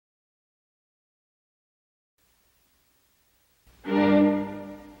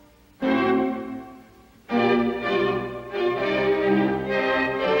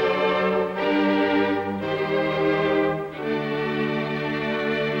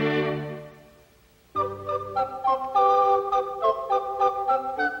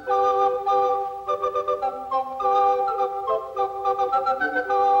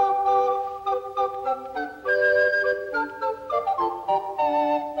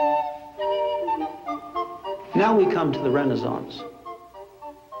Now we come to the Renaissance.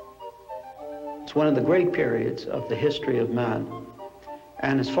 It's one of the great periods of the history of man.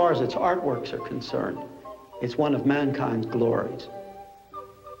 And as far as its artworks are concerned, it's one of mankind's glories.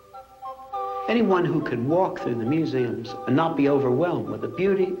 Anyone who can walk through the museums and not be overwhelmed with the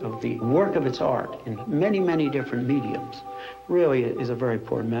beauty of the work of its art in many, many different mediums really is a very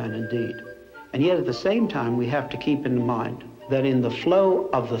poor man indeed. And yet at the same time, we have to keep in mind that in the flow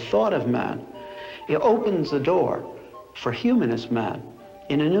of the thought of man, it opens the door for humanist man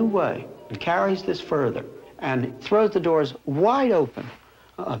in a new way and carries this further and throws the doors wide open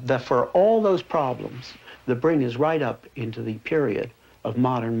for all those problems that bring us right up into the period of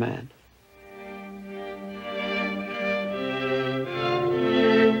modern man.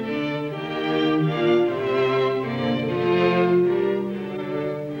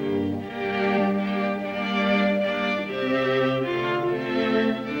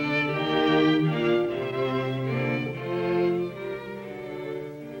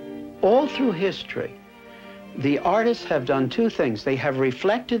 All through history, the artists have done two things. They have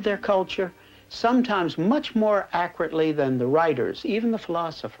reflected their culture, sometimes much more accurately than the writers, even the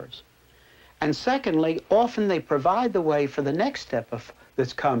philosophers. And secondly, often they provide the way for the next step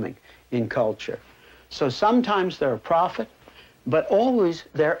that's coming in culture. So sometimes they're a prophet, but always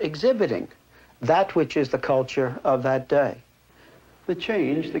they're exhibiting that which is the culture of that day. The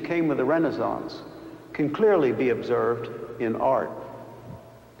change that came with the Renaissance can clearly be observed in art.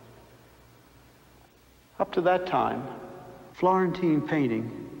 Up to that time, Florentine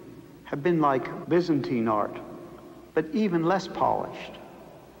painting had been like Byzantine art, but even less polished,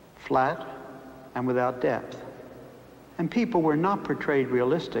 flat and without depth. And people were not portrayed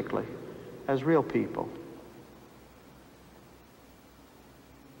realistically as real people.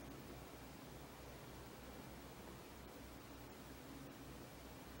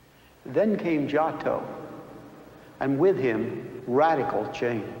 Then came Giotto, and with him, radical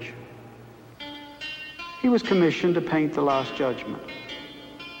change. He was commissioned to paint The Last Judgment.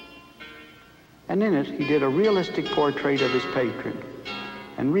 And in it, he did a realistic portrait of his patron,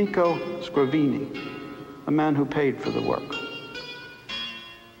 Enrico Scrovini, a man who paid for the work.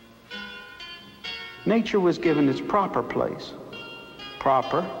 Nature was given its proper place.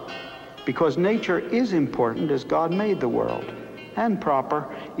 Proper, because nature is important as God made the world, and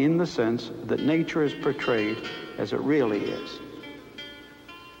proper in the sense that nature is portrayed as it really is.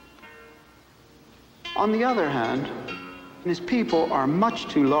 On the other hand, his people are much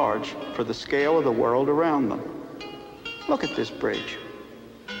too large for the scale of the world around them. Look at this bridge.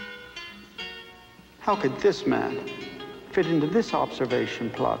 How could this man fit into this observation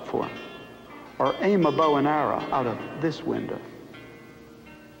platform, or aim a bow and arrow out of this window?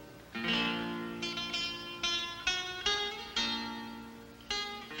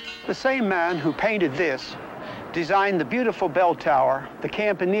 The same man who painted this designed the beautiful bell tower, the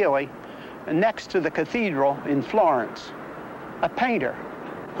Campanile, next to the cathedral in Florence. A painter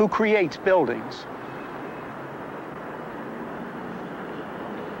who creates buildings.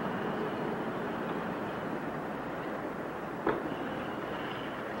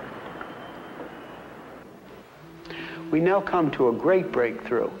 We now come to a great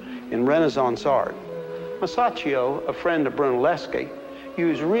breakthrough in Renaissance art. Masaccio, a friend of Brunelleschi,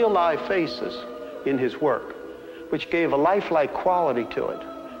 used real-life faces in his work, which gave a lifelike quality to it,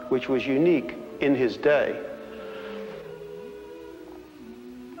 which was unique in his day.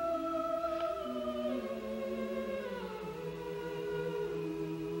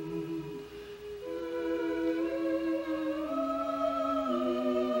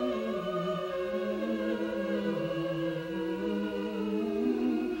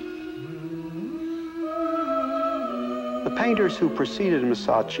 The painters who preceded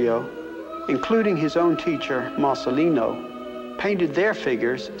Masaccio, including his own teacher, Masolino, painted their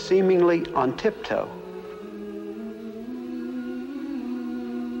figures seemingly on tiptoe.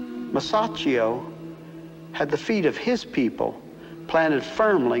 Masaccio had the feet of his people planted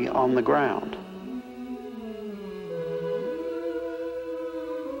firmly on the ground.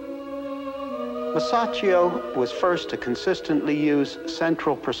 Masaccio was first to consistently use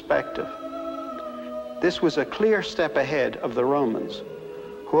central perspective. This was a clear step ahead of the Romans,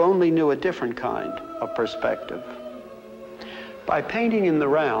 who only knew a different kind of perspective. By painting in the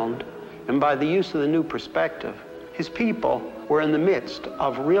round, and by the use of the new perspective, his people were in the midst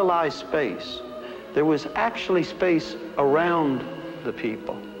of realized space. There was actually space around the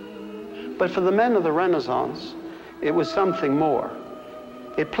people. But for the men of the Renaissance, it was something more.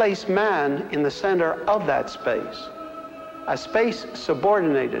 It placed man in the center of that space, a space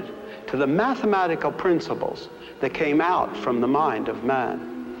subordinated to the mathematical principles that came out from the mind of man.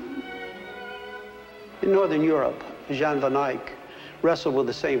 In Northern Europe, Jan van Eyck wrestled with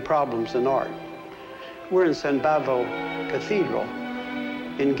the same problems in art. We're in St. Bavo Cathedral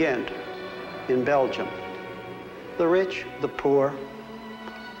in Ghent, in Belgium. The rich, the poor,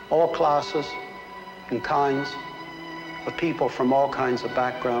 all classes and kinds of people from all kinds of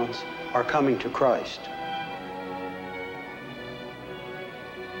backgrounds are coming to Christ.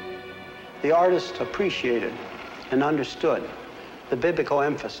 The artist appreciated and understood the biblical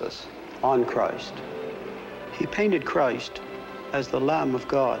emphasis on Christ. He painted Christ as the Lamb of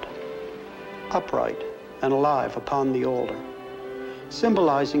God, upright and alive upon the altar,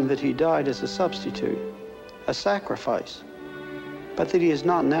 symbolizing that he died as a substitute, a sacrifice, but that he is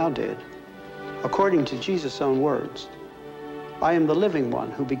not now dead. According to Jesus' own words, I am the living one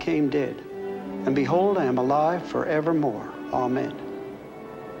who became dead, and behold, I am alive forevermore. Amen.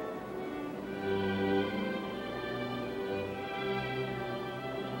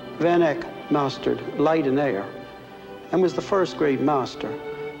 Van Eyck mastered light and air and was the first great master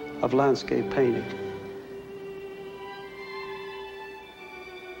of landscape painting.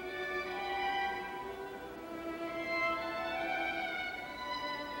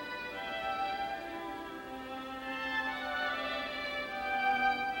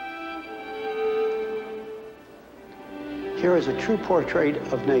 Here is a true portrait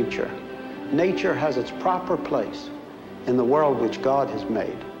of nature. Nature has its proper place in the world which God has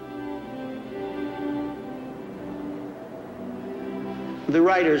made. The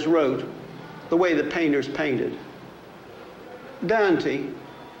writers wrote the way the painters painted. Dante,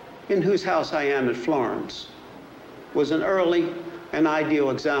 in whose house I am at Florence, was an early and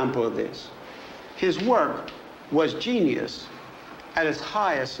ideal example of this. His work was genius at its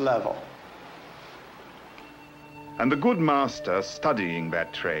highest level. And the good master, studying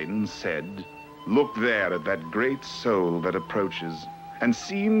that train, said, "Look there at that great soul that approaches, and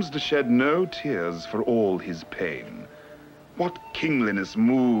seems to shed no tears for all his pain. What kingliness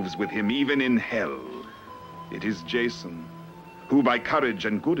moves with him even in hell? It is Jason, who by courage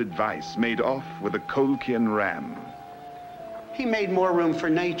and good advice made off with a Colchian ram." He made more room for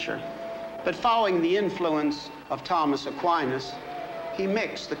nature, but following the influence of Thomas Aquinas, he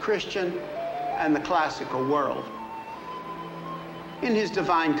mixed the Christian and the classical world. In his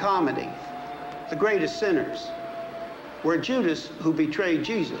Divine Comedy, the greatest sinners were Judas, who betrayed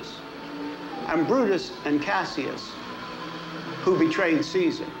Jesus, and Brutus and Cassius, who betrayed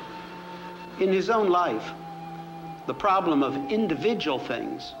Caesar. In his own life, the problem of individual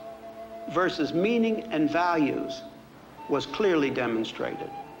things versus meaning and values was clearly demonstrated.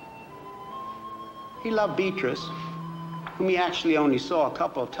 He loved Beatrice, whom he actually only saw a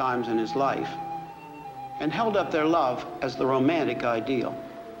couple of times in his life, and held up their love as the romantic ideal.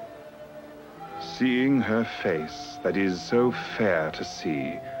 Seeing her face that is so fair to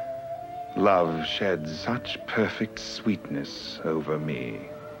see, love sheds such perfect sweetness over me.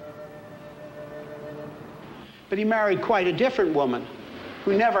 But he married quite a different woman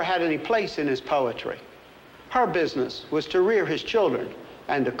who never had any place in his poetry. Her business was to rear his children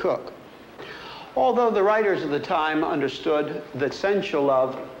and to cook. Although the writers of the time understood that sensual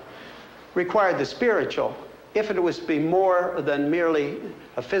love required the spiritual, if it was to be more than merely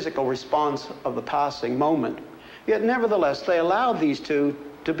a physical response of the passing moment, yet nevertheless they allowed these two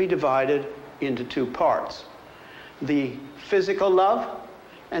to be divided into two parts: the physical love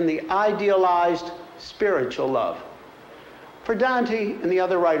and the idealized spiritual love. For Dante and the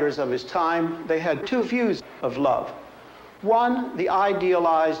other writers of his time, they had two views of love. One, the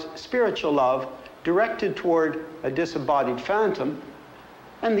idealized spiritual love directed toward a disembodied phantom,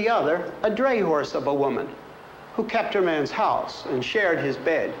 and the other, a dray horse of a woman who kept her man's house and shared his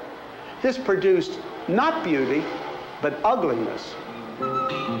bed. This produced not beauty, but ugliness.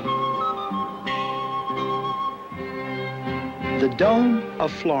 The Dome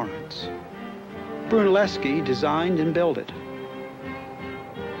of Florence. Brunelleschi designed and built it.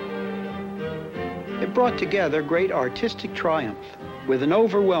 It brought together great artistic triumph with an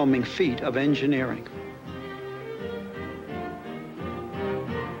overwhelming feat of engineering.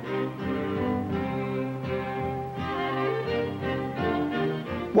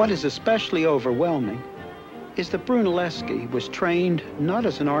 What is especially overwhelming is that Brunelleschi was trained not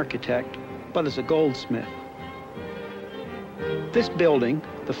as an architect, but as a goldsmith. This building,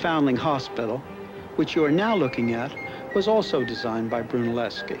 the Foundling Hospital, which you are now looking at, was also designed by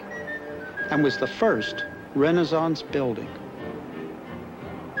Brunelleschi and was the first Renaissance building.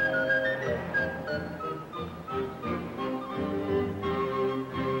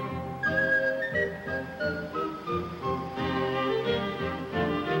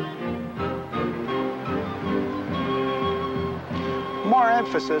 More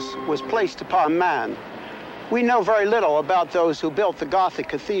emphasis was placed upon man We know very little about those who built the Gothic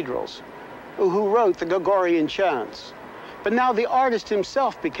cathedrals, who wrote the Gregorian chants. But now the artist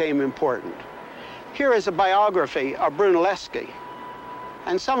himself became important. Here is a biography of Brunelleschi,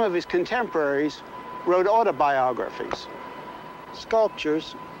 and some of his contemporaries wrote autobiographies.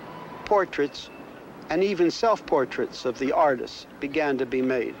 Sculptures, portraits, and even self-portraits of the artists began to be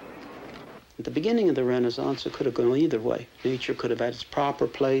made. At the beginning of the Renaissance, it could have gone either way. Nature could have had its proper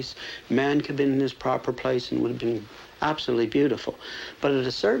place, man could have been in his proper place, and would have been absolutely beautiful. But at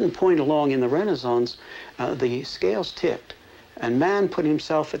a certain point along in the Renaissance, the scales tipped, and man put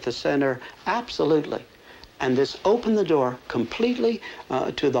himself at the center absolutely. And this opened the door completely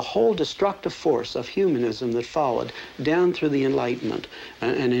to the whole destructive force of humanism that followed down through the Enlightenment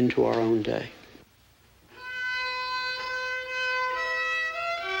and into our own day.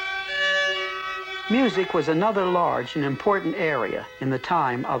 Music was another large and important area in the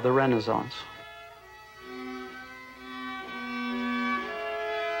time of the Renaissance.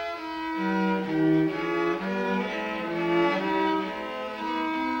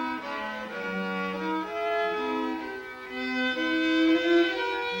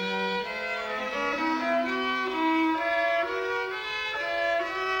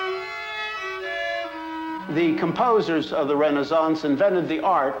 The composers of the Renaissance invented the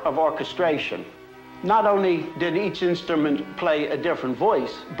art of orchestration. Not only did each instrument play a different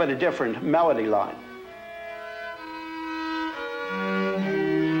voice, but a different melody line.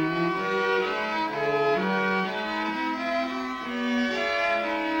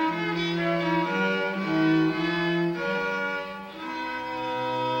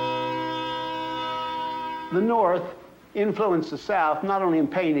 The North influenced the South not only in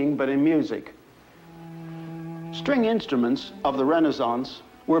painting, but in music. String instruments of the Renaissance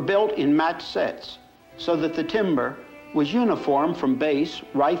were built in matched sets, so that the timbre was uniform from bass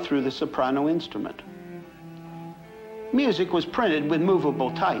right through the soprano instrument. Music was printed with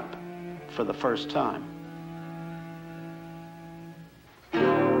movable type for the first time.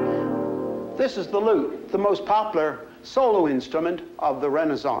 This is the lute, the most popular solo instrument of the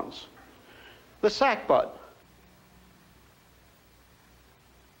Renaissance. The sackbut,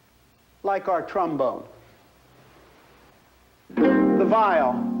 like our trombone. The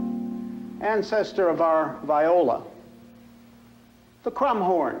viol, ancestor of our viola. The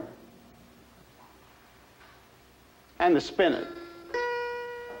crumhorn, and the spinet.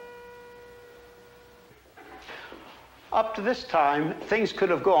 Up to this time, things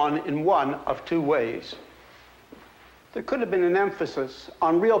could have gone in one of two ways. There could have been an emphasis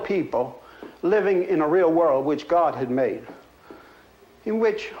on real people living in a real world which God had made, in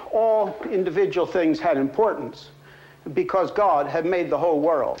which all individual things had importance, because God had made the whole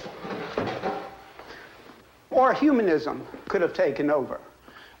world. Or humanism could have taken over,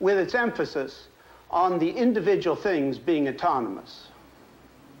 with its emphasis on the individual things being autonomous.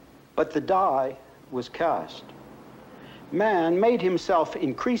 But the die was cast. Man made himself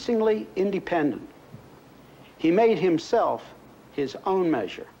increasingly independent. He made himself his own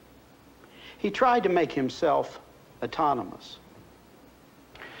measure. He tried to make himself autonomous.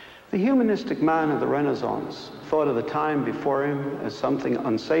 The humanistic man of the Renaissance thought of the time before him as something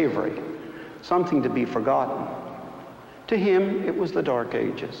unsavory, something to be forgotten. To him, it was the Dark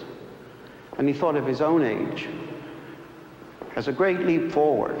Ages. And he thought of his own age as a great leap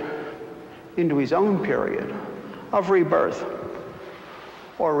forward into his own period of rebirth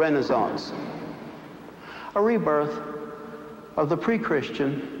or Renaissance. A rebirth of the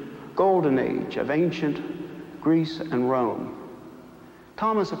pre-Christian golden age of ancient Greece and Rome.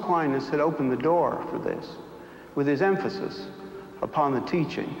 Thomas Aquinas had opened the door for this with his emphasis upon the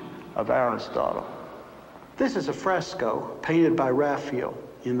teaching of Aristotle. This is a fresco painted by Raphael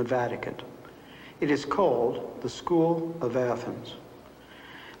in the Vatican. It is called the School of Athens.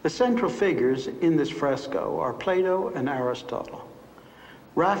 The central figures in this fresco are Plato and Aristotle.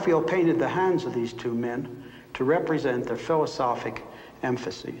 Raphael painted the hands of these two men to represent their philosophic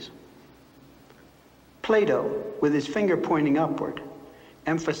emphases. Plato, with his finger pointing upward,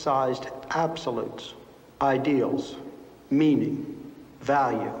 emphasized absolutes, ideals, meaning,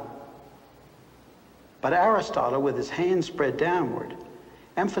 value. But Aristotle, with his hands spread downward,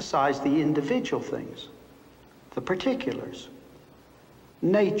 emphasized the individual things, the particulars,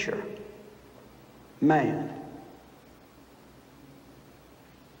 nature, man.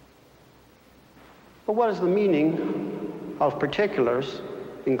 But what is the meaning of particulars,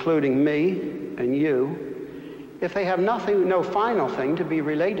 including me and you, if they have nothing, no final thing to be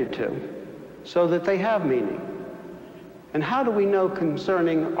related to, so that they have meaning? And how do we know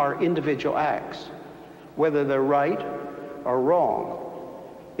concerning our individual acts, whether they're right or wrong,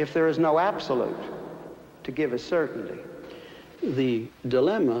 if there is no absolute, to give us certainty. The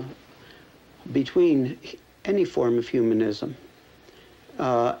dilemma between any form of humanism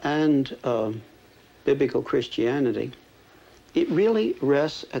and biblical Christianity, it really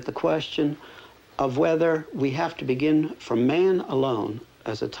rests at the question of whether we have to begin from man alone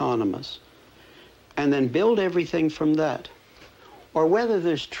as autonomous and then build everything from that, or whether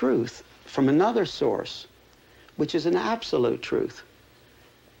there's truth from another source, which is an absolute truth,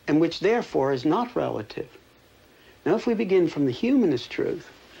 and which therefore is not relative. Now, if we begin from the humanist truth,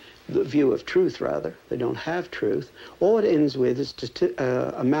 the view of truth, rather, they don't have truth, all it ends with is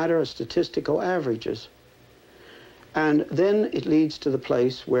a matter of statistical averages. And then it leads to the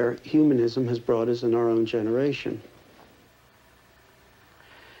place where humanism has brought us in our own generation.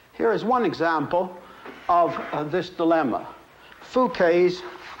 Here is one example of this dilemma. Fouquet's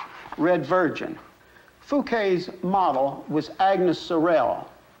Red Virgin. Fouquet's model was Agnes Sorel,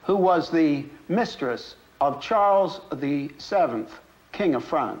 who was the mistress of Charles VII, King of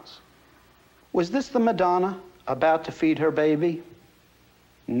France. Was this the Madonna about to feed her baby?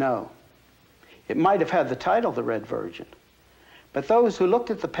 No. It might have had the title, The Red Virgin, but those who looked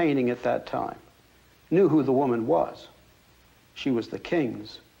at the painting at that time knew who the woman was. She was the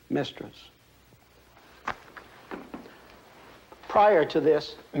king's mistress. Prior to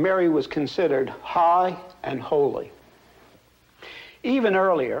this, Mary was considered high and holy. Even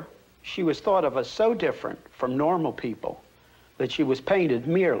earlier, she was thought of as so different from normal people that she was painted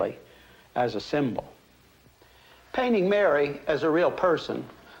merely as a symbol. Painting Mary as a real person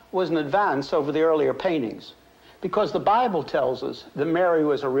was an advance over the earlier paintings, because the Bible tells us that Mary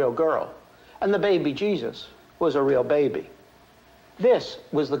was a real girl and the baby Jesus was a real baby. This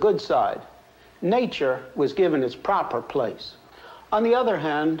was the good side. Nature was given its proper place. On the other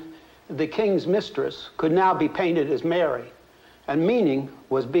hand, the king's mistress could now be painted as Mary, and meaning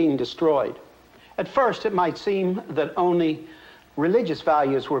was being destroyed. At first, it might seem that only religious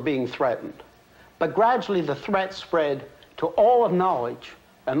values were being threatened, but gradually the threat spread to all of knowledge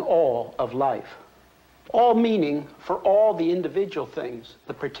and all of life. All meaning for all the individual things,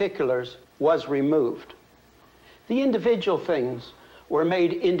 the particulars, was removed. The individual things were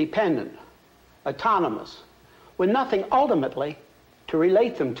made independent, autonomous, with nothing ultimately to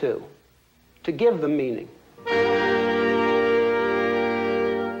relate them to give them meaning.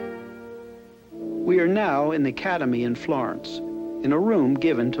 We are now in the Academy in Florence, in a room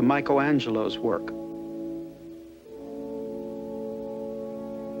given to Michelangelo's work.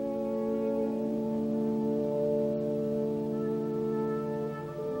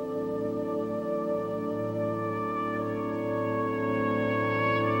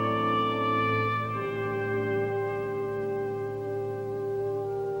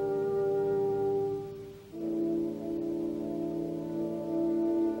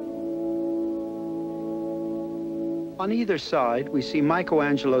 On either side, we see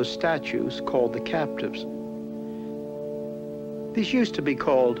Michelangelo's statues called the captives. These used to be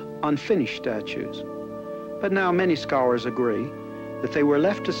called unfinished statues, but now many scholars agree that they were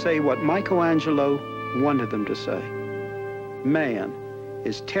left to say what Michelangelo wanted them to say. Man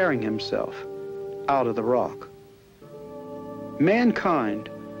is tearing himself out of the rock. Mankind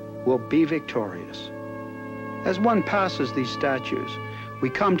will be victorious. As one passes these statues,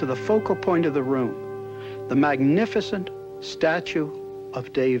 we come to the focal point of the room, the magnificent statue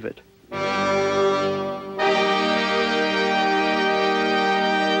of David.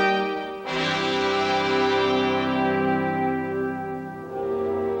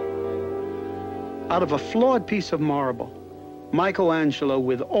 Out of a flawed piece of marble, Michelangelo,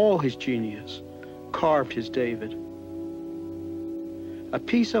 with all his genius, carved his David. A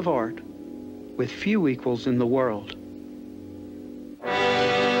piece of art with few equals in the world.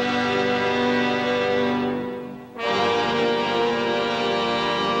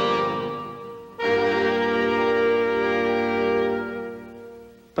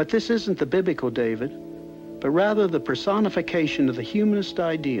 But this isn't the biblical David, but rather the personification of the humanist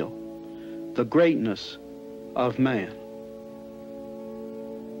ideal, the greatness of man.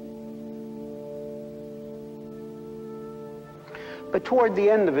 But toward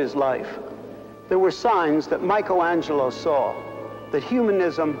the end of his life, there were signs that Michelangelo saw that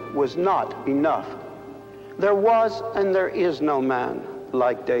humanism was not enough. There was and there is no man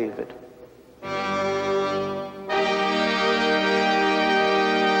like David.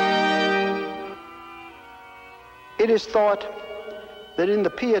 It is thought that in the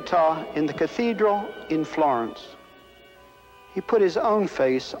Pietà in the cathedral in Florence, he put his own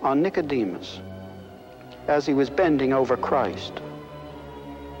face on Nicodemus as he was bending over Christ.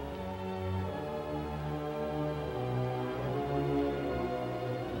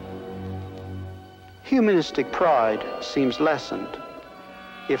 Humanistic pride seems lessened,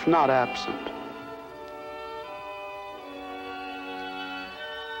 if not absent.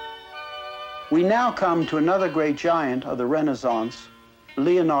 We now come to another great giant of the Renaissance,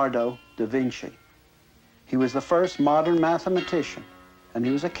 Leonardo da Vinci. He was the first modern mathematician, and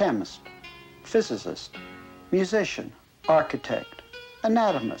he was a chemist, physicist, musician, architect,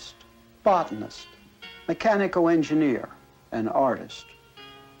 anatomist, botanist, mechanical engineer, and artist.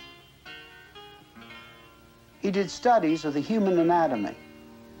 He did studies of the human anatomy.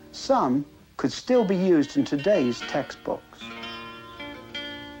 Some could still be used in today's textbooks.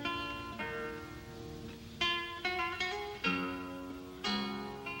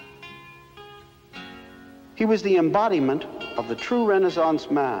 He was the embodiment of the true Renaissance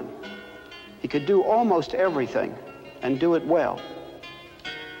man. He could do almost everything and do it well.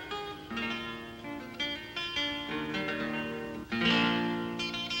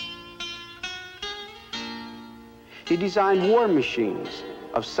 He designed war machines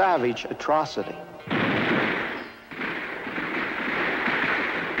of savage atrocity.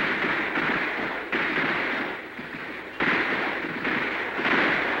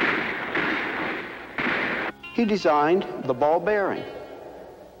 He designed the ball bearing.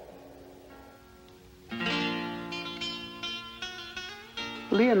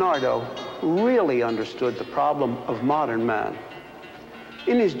 Leonardo really understood the problem of modern man.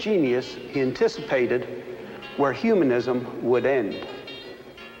 In his genius, he anticipated where humanism would end.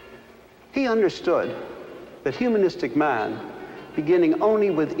 He understood that humanistic man, beginning only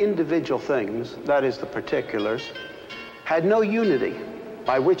with individual things, that is, the particulars, had no unity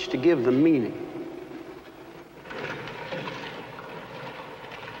by which to give them meaning.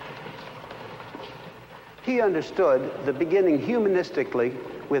 He understood that beginning humanistically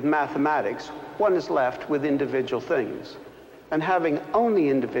with mathematics, one is left with individual things. And having only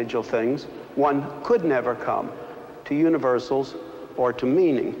individual things, one could never come to universals or to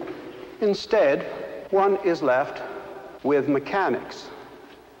meaning. Instead, one is left with mechanics.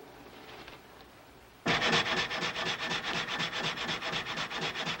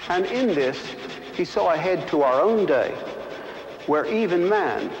 And in this, he saw ahead to our own day, where even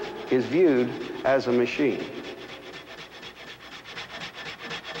man is viewed as a machine.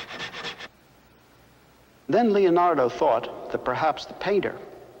 Then Leonardo thought that perhaps the painter,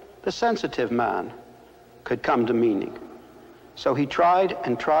 the sensitive man, could come to meaning. So he tried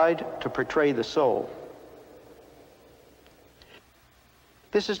and tried to portray the soul.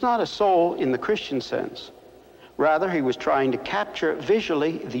 This is not a soul in the Christian sense. Rather, he was trying to capture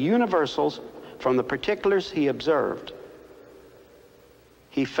visually the universals from the particulars he observed.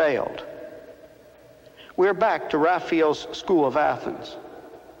 He failed. We're back to Raphael's school of Athens.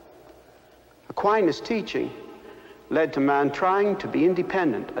 Aquinas' teaching led to man trying to be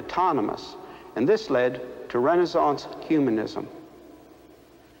independent, autonomous, and this led to Renaissance humanism.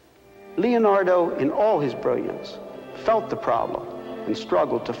 Leonardo, in all his brilliance, felt the problem and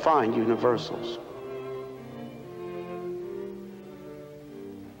struggled to find universals.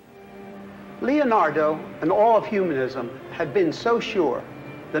 Leonardo and all of humanism had been so sure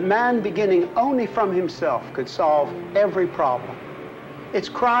that man, beginning only from himself, could solve every problem. Its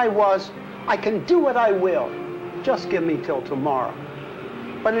cry was, "I can do what I will, just give me till tomorrow."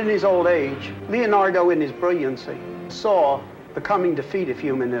 But in his old age, Leonardo, in his brilliancy, saw the coming defeat of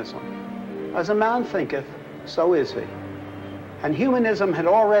humanism. As a man thinketh, so is he. And humanism had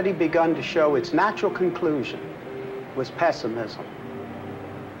already begun to show its natural conclusion was pessimism.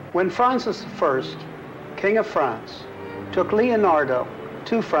 When Francis I, King of France, took Leonardo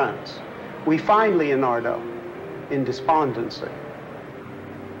to France, we find Leonardo in despondency.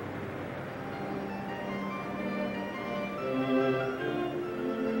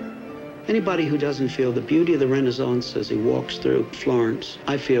 Anybody who doesn't feel the beauty of the Renaissance as he walks through Florence,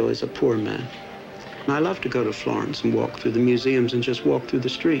 I feel is a poor man. And I love to go to Florence and walk through the museums and just walk through the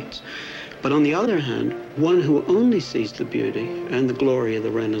streets. But on the other hand, one who only sees the beauty and the glory of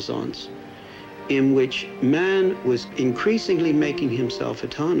the Renaissance, in which man was increasingly making himself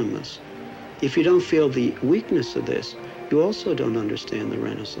autonomous, if you don't feel the weakness of this, you also don't understand the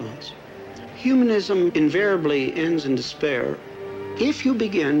Renaissance. Humanism invariably ends in despair. If you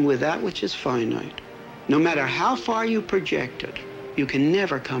begin with that which is finite, no matter how far you project it, you can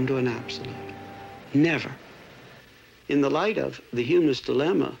never come to an absolute. Never. In the light of the humanist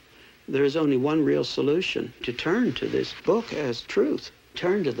dilemma, there is only one real solution: to turn to this book as truth.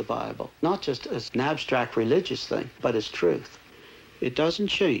 Turn to the Bible, not just as an abstract religious thing, but as truth. It doesn't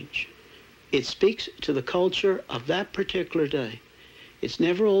change. It speaks to the culture of that particular day. It's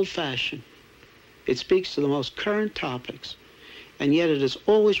never old-fashioned. It speaks to the most current topics, and yet it is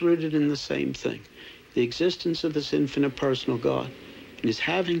always rooted in the same thing. the existence of this infinite personal God, and his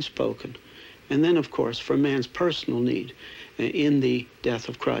having spoken, and then, of course, for man's personal need in the death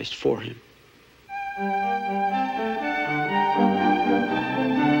of Christ for him.